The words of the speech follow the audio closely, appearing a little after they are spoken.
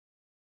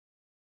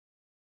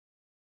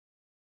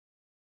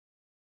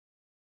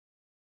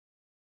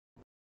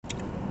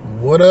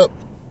What up?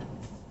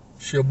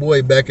 It's your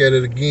boy back at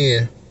it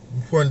again,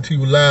 reporting to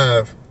you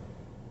live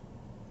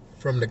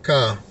from the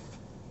car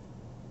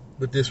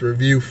with this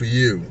review for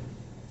you.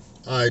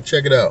 Alright,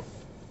 check it out.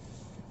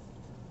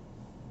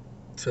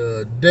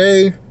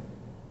 Today,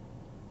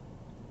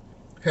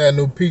 had a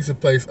new pizza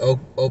place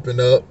open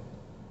up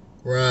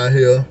around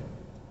here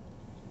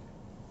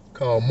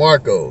called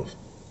Marco's.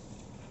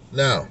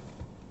 Now,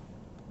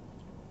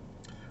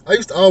 I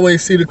used to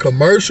always see the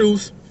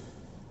commercials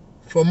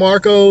for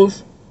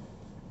Marco's,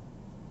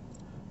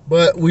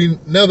 but we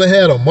never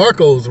had a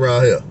Marco's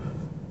around here.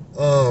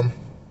 I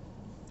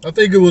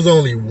think it was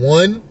only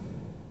one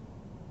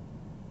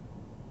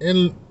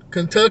in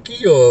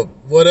Kentucky or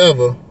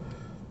whatever.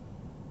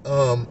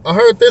 I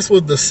heard this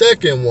was the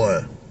second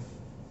one,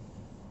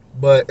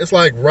 but it's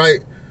like right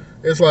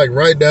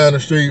down the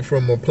street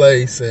from a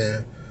place,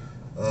 and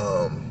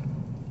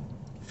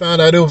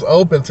found out it was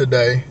open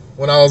today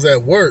when I was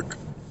at work,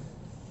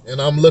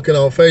 and I'm looking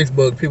on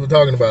Facebook, people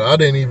talking about it. I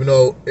didn't even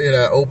know it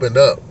had opened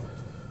up.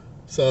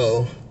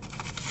 So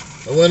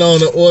I went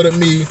on and ordered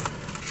me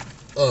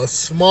a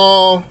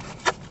small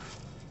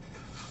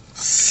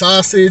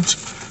sausage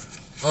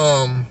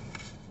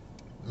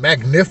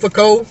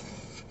Magnifico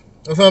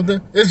or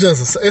something. It's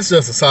just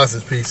a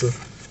sausage pizza.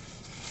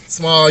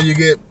 Small, you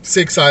get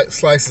 6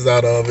 slices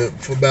out of it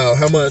for about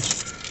how much?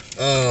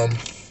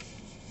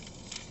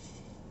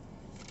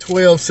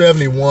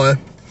 $12.71.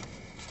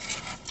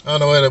 I don't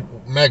know where the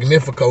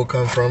Magnifico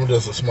comes from.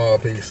 Just a small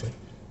pizza.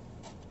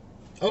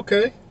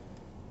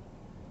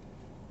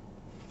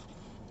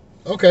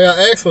 Okay,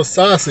 I asked for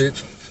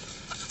sausage,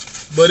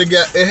 but it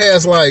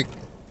has like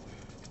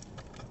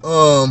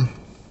I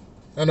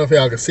don't know if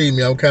y'all can see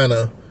me. I'm kind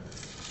of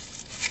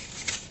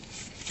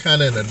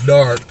in the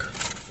dark.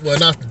 Well,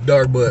 not the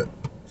dark, but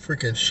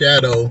freaking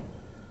shadow.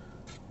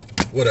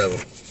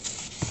 Whatever.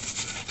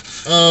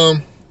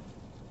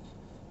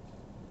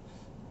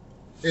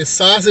 It's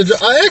sausage.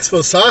 I asked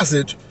for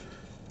sausage.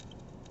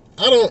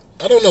 I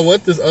don't know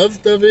what this other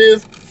stuff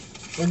is.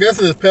 I'm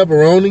guessing it's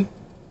pepperoni.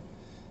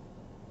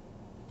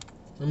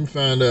 Let me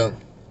find out.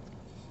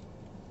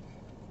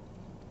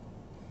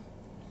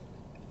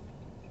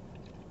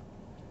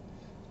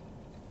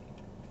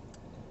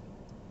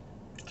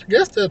 I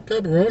guess that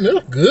pepperoni,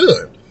 that's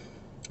good.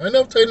 I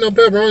never tasted no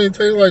pepperoni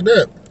taste like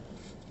that.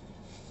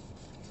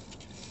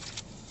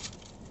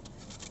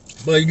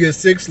 But you get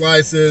 6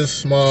 slices,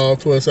 small,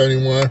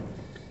 $12.71. I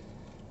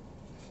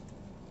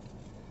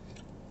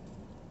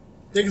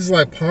think it's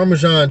like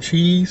Parmesan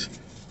cheese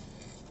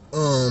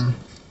on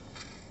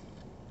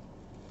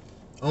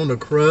the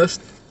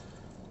crust.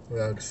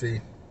 Well, I can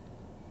see.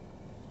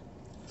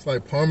 It's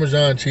like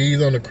Parmesan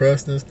cheese on the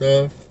crust and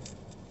stuff.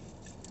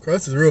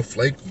 Crust is real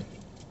flaky.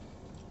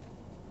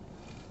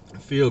 I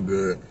feel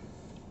good.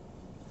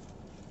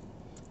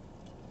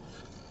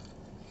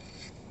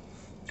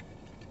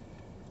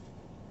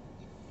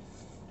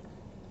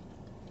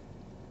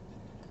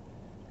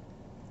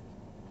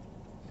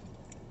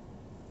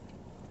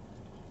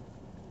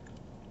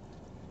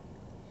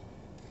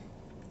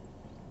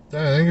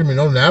 Damn, they ain't give me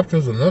no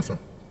napkins or nothing.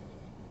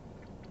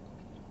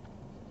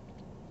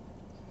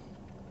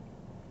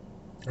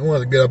 I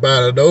wanted to get up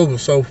out of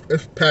those, so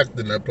it's packed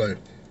in that place.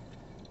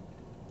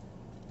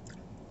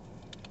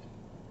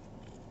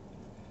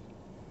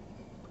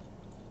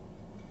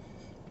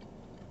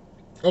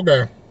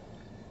 Okay.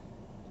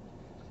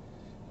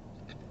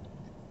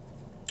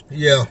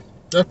 Yeah,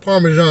 that's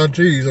Parmesan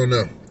cheese on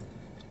there.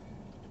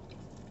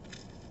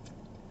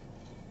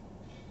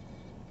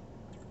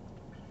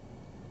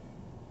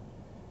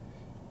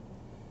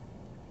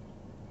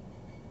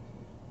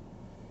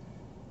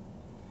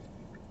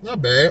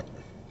 Not bad.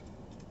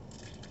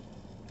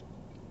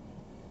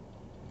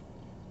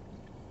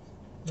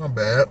 Not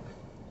bad.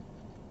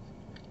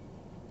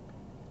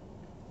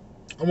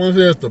 I want to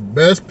say it's the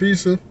best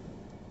pizza,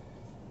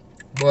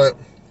 but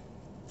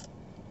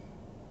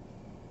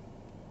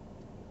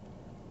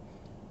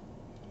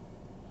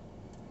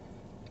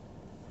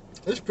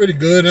it's pretty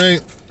good.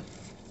 It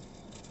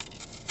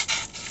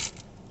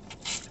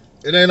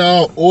ain't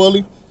all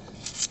oily.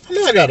 I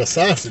know I got a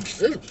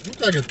sausage. It looks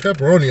like it's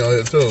pepperoni on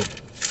it too.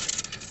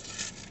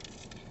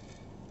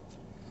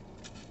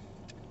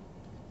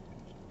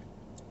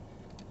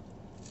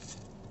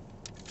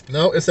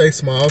 No, it's a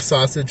small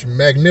sausage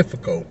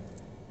Magnifico.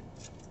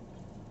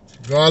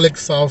 Garlic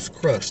sauce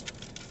crust.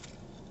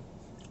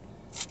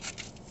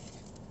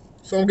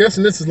 So I'm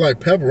guessing this is like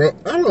pepperoni.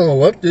 I don't know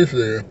what this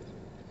is.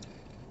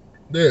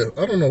 Yeah,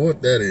 I don't know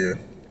what that is.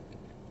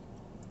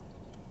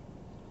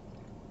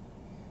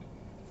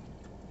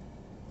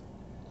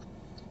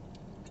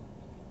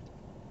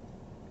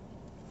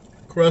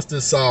 Crust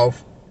is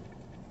soft.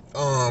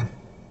 I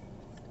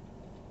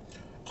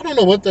don't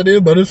know what that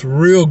is, but it's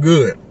real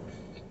good.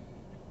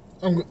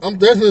 I'm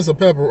guessing it's a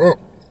pepperoni.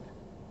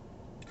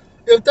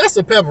 If that's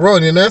a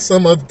pepperoni, then that's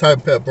some other type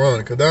of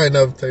pepperoni. Cause I ain't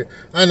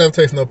never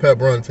taste no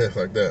pepperoni taste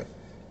like that.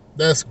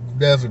 That's a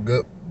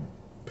good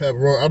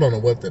pepperoni. I don't know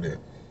what that is.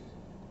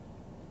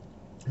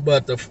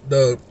 But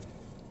the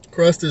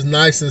crust is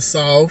nice and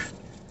soft.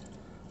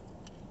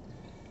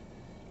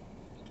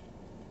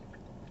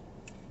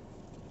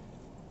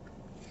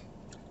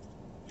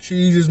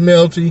 cheese is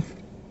melty.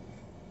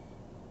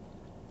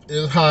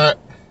 It's hot.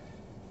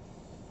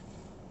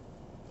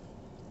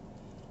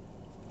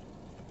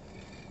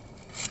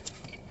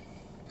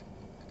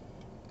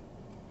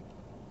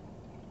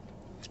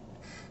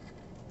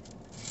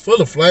 Full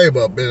of flavor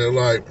up in it,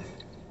 like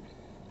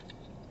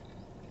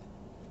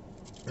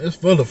it's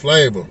full of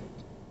flavor.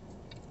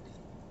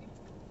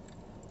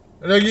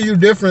 And they give you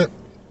different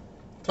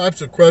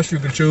types of crust you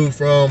can choose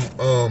from.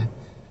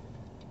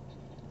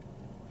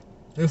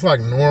 It's like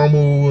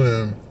normal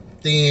and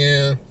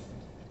thin.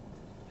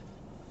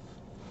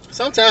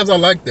 Sometimes I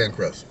like thin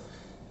crust.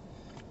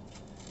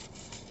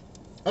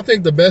 I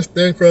think the best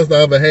thin crust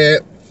I ever had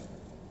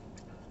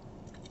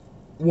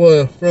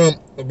was from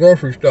a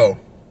grocery store.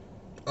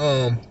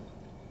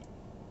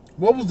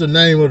 What was the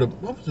name of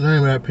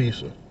that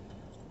pizza?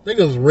 I think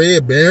it was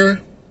Red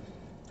Baron.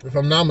 If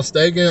I'm not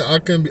mistaken, I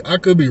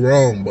could be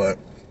wrong, but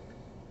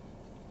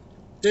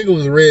I think it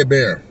was Red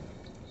Baron.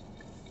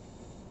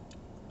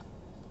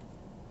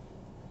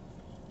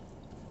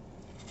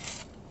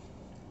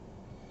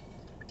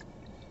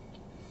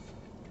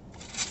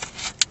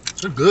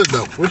 It's good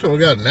though. Wish I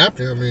got a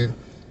napkin. I mean,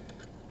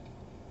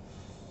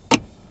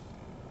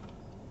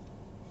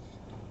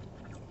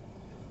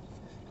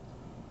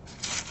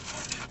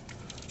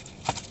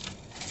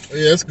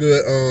 yeah, it's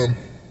good.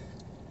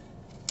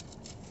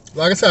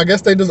 Like I said, I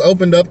guess they just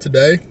opened up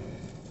today,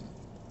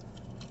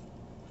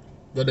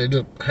 but they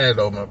just had it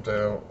open up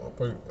there.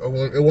 It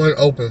wasn't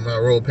open when I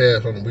rode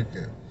past on the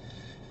weekend.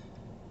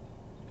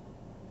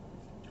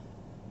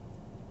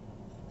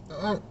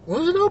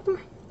 Was it open?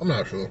 I'm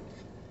not sure,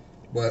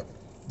 but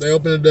they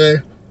opened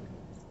today.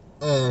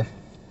 Go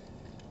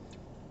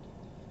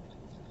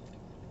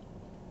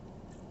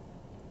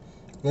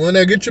in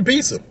there, get your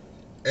pizza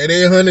at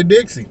 800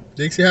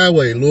 Dixie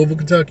Highway, Louisville,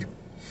 Kentucky.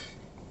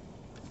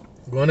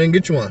 Go in there and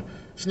get you one.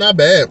 It's not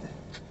bad.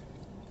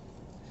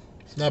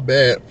 It's not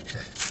bad.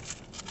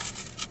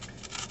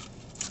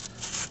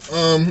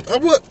 I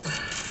would.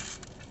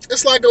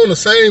 It's like on the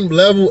same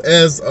level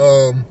as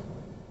I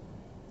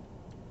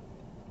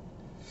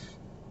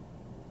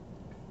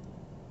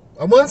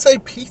wouldn't say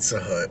Pizza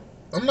Hut.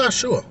 I'm not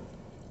sure.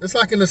 It's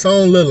like in its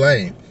own little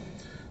lane.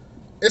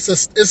 It's a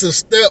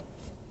step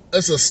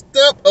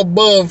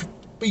above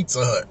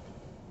Pizza Hut.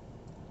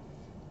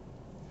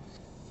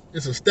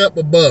 It's a step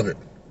above it.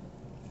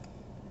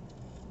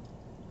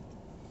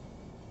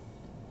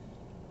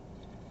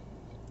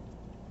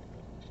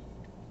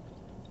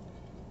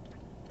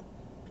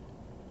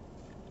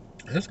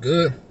 It's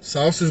good.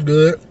 Sauce is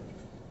good.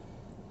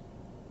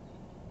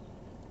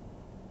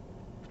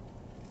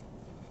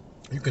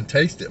 You can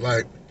taste it.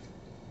 Like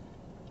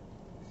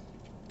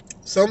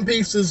some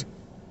pieces,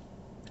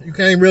 you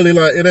can't really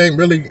like. It ain't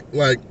really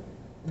like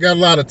got a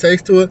lot of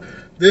taste to it.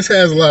 This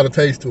has a lot of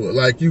taste to it.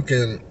 Like you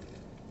can,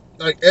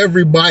 like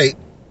every bite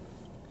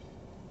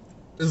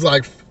is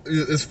like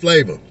it's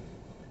flavor.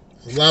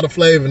 There's a lot of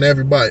flavor in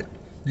every bite.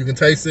 You can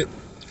taste it.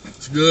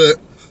 It's good.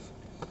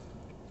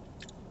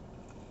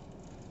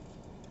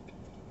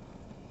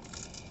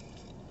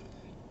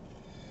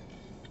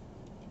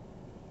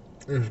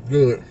 It's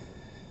good.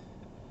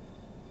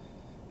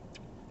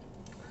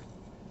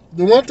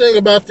 The one thing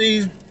about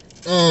these,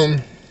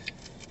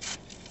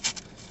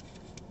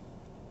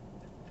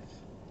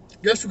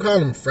 guess you call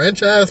them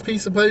franchise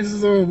pizza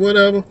places or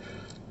whatever,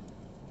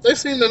 they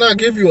seem to not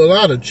give you a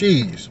lot of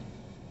cheese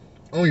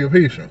on your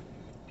pizza.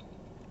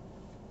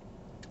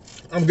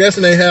 I'm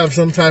guessing they have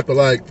some type of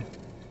like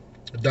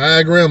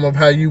diagram of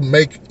how you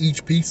make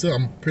each pizza.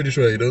 I'm pretty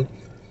sure they do.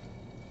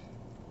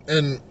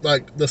 And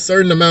like the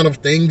certain amount of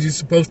things you're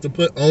supposed to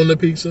put on the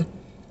pizza.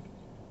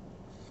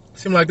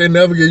 Seem like they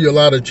never give you a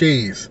lot of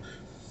cheese.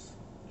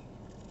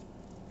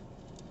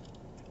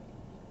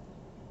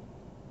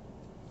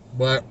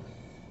 But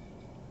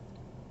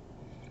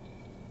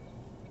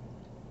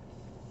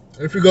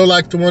if you go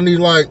like to one of these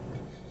like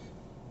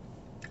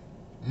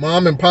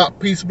mom and pop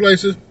pizza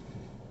places,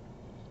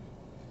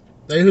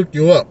 they hook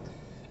you up.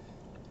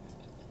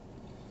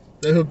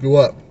 They hook you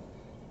up.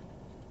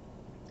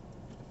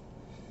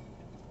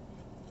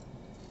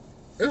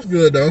 It's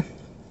good though.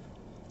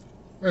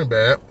 Ain't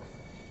bad.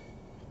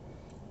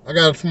 I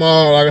got a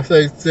small, like I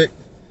say,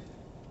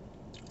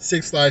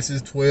 six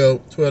slices,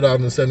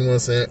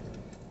 $12.71.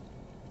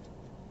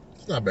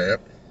 It's not bad.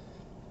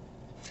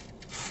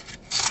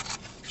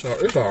 So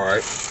it's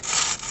alright.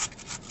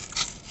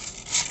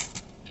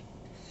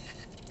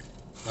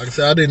 Like I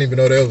said, I didn't even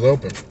know they was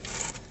open.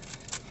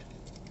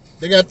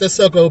 They got this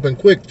sucker open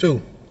quick too.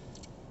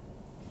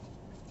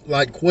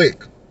 Like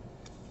quick.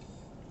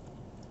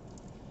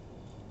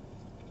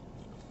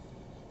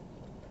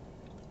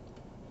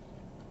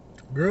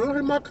 Girl,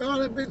 in my car,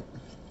 that big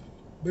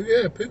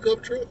ass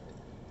pickup truck.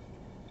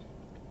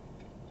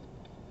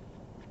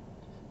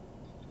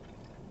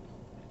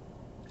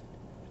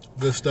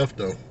 Good stuff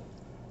though.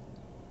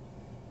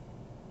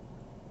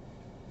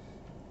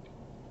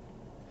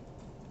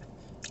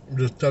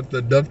 Just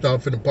ducked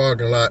off in the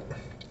parking lot.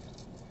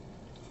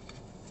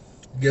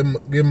 Give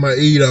him my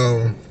eat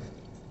on.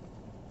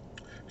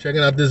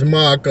 Checking out this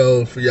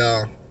Marco for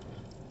y'all.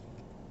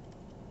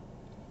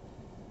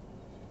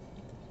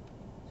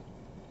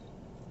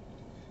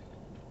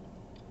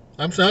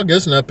 I'm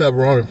guessing that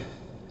pepperoni.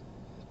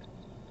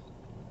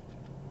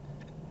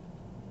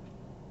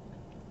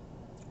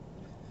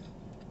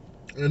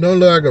 It don't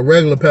look like a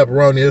regular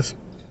pepperoni.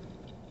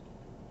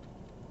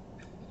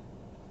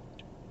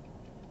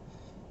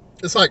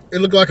 It's like, it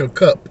look like a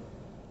cup.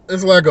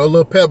 It's like a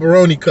little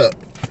pepperoni cup.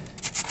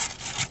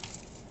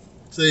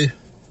 See?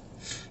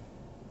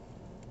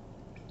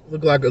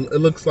 It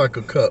looks like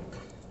a cup.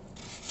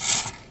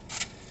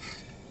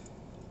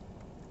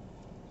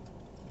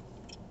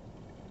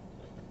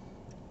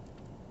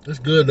 It's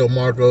good though,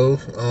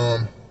 Marcos.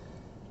 I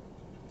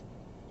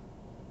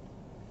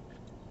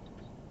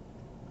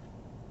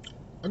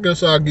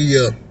guess I'll give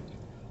you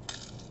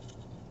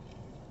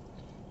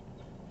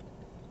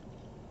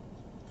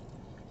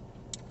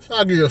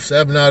a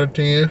 7 out of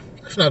 10.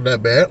 It's not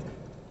that bad.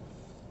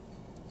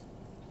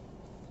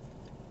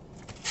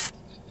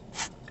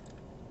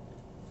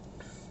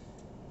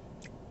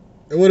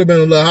 It would have been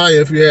a little higher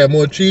if you had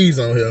more cheese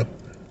on here.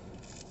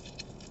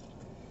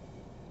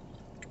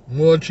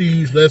 More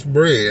cheese, less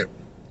bread.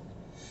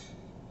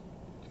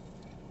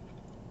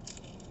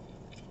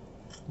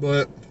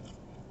 But,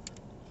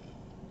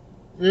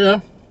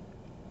 yeah.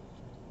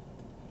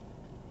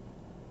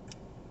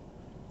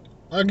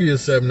 I'll give you a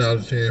 7 out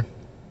of 10.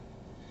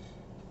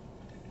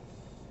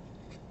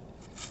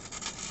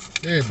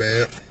 It ain't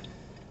bad.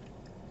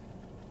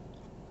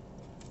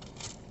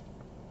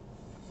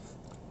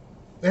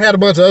 They had a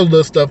bunch of other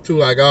little stuff too,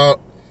 like all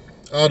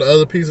the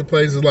other pizza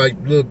places. Like,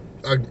 look,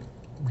 I'm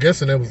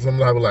guessing it was some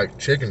type of like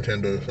chicken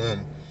tender or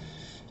something.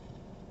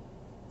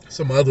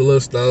 Some other little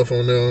stuff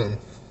on there.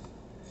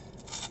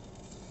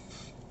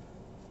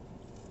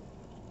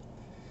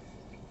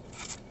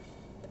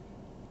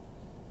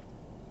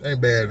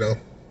 Ain't bad though.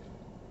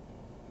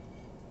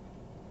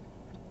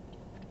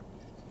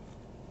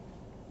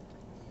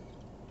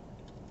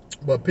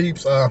 But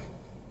peeps,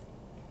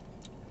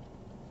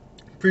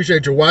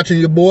 appreciate you watching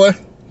your boy.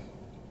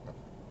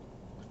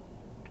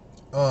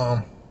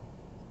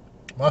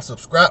 My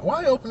subscribe.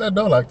 Why you open that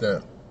door like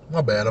that?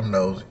 My bad, I'm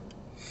nosy.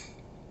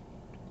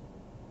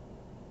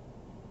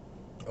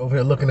 Over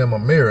here looking in my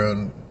mirror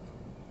and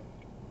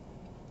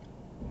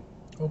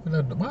open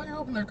that door. Why you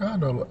open that car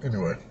door?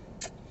 Anyway,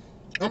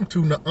 I'm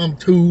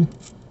too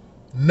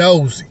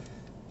nosy.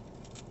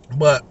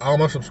 But all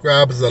my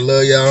subscribers, I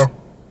love y'all.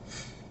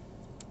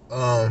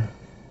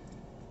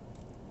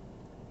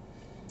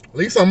 At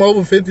least I'm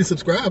over 50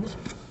 subscribers.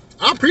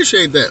 I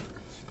appreciate that.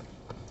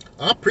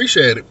 I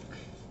appreciate it.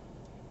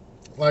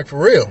 Like,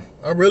 for real.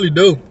 I really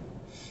do.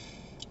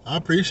 I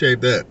appreciate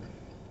that.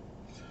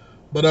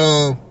 But,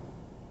 I'm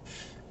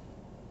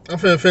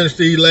finna finish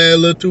these last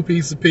little 2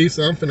 pieces of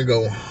pizza. I'm finna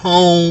go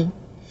home.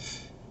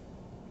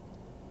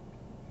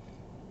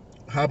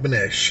 Hop in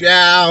that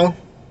shower.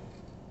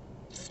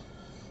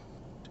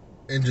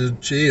 And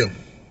just chill.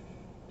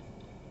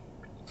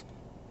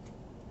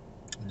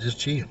 Just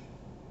chill.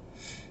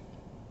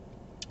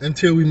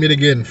 Until we meet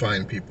again,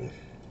 fine people.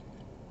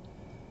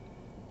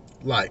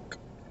 Like.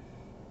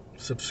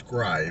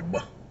 Subscribe.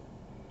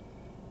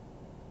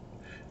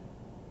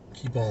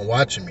 Keep on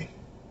watching me.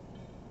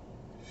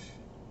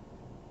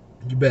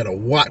 You better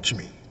watch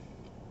me.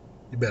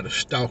 You better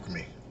stalk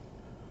me.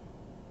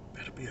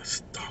 Better be a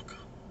stalker.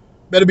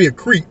 Better be a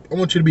creep. I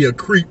want you to be a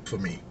creep for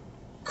me.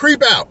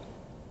 Creep out.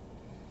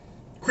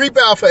 Creep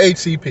out for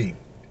HCP.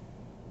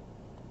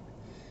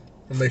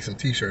 I'll make some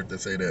t-shirts that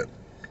say that.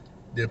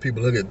 Then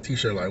people look at the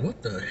t-shirt like,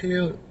 what the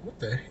hell? What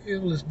the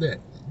hell is that?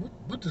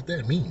 What does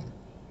that mean?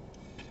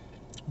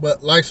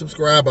 But like,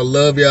 subscribe. I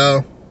love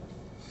y'all.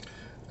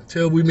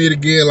 Until we meet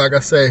again, like I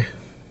say,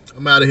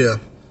 I'm out of here.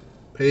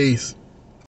 Peace.